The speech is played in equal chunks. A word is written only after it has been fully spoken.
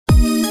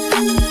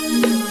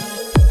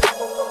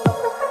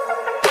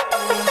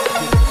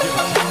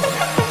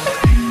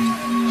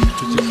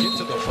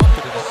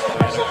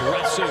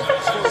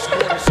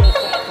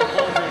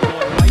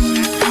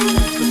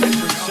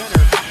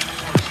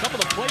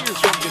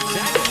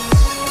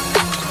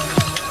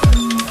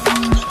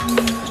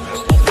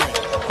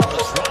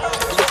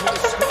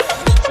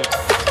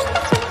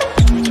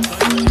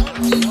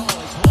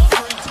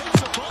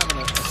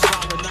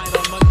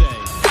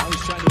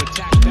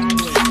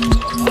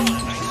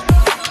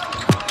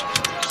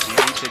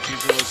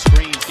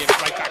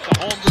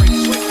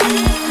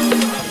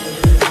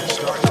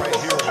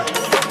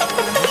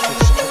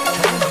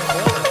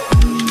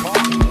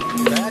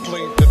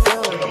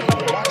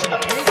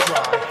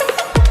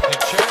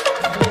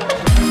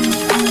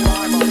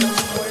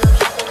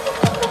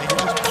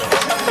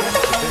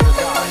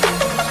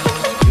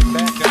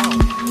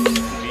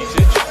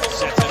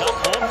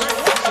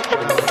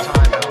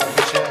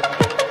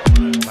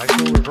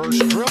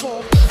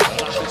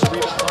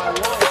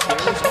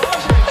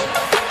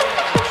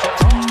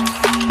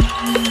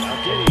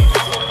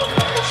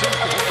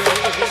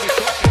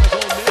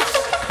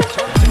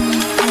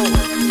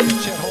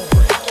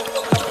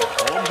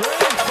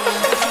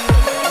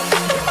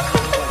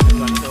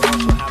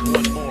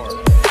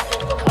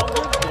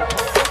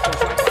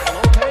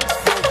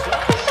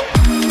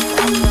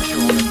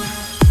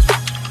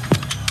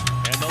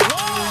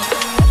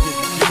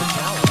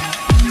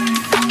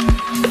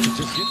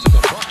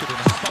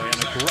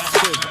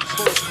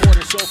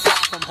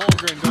tip-off from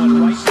Holmgren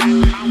going right back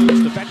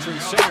towards the veteran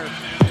center.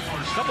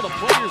 A couple of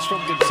players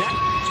from Gonzaga.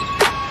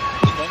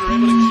 Thunder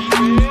able to keep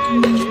it.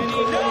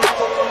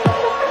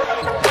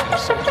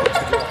 So close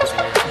to get up in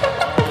the air.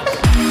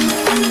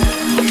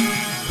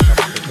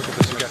 Look at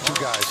this. You got two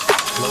guys.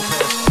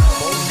 Lopez.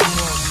 Both.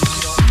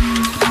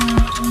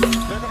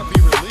 They're going to be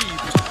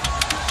relieved.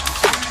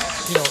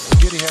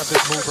 Giddy have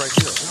this move right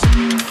here.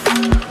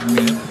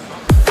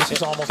 This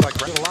is almost like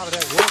a lot of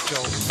that work,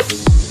 though.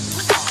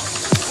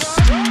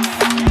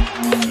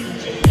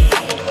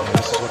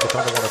 This is what the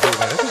Thunder want to do,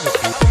 man. This is just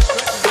deep.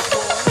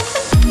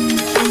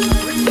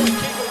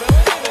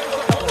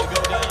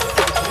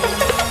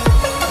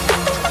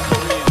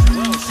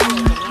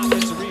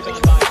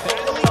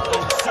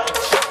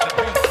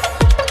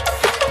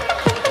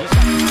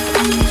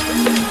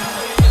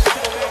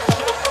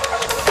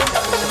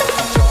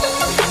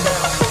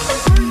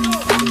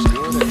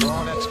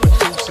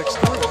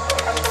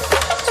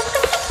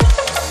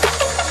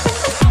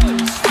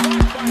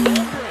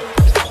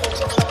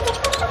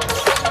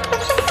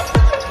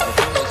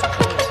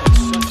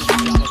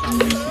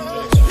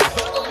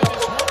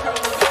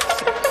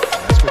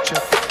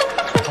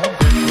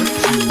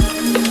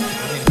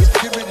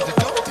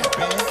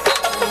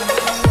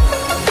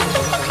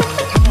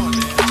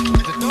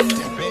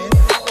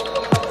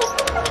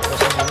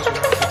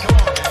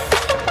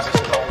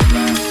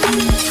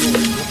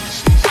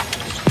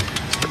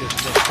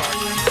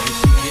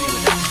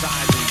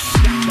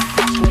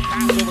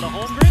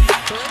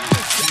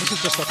 This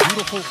is just a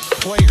beautiful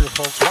play here,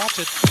 folks. Watch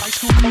it. High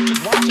school coaches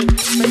watch it.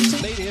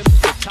 Spacing made him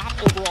the top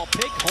overall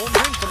pick.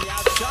 Holmgren from the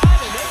outside,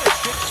 and there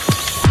is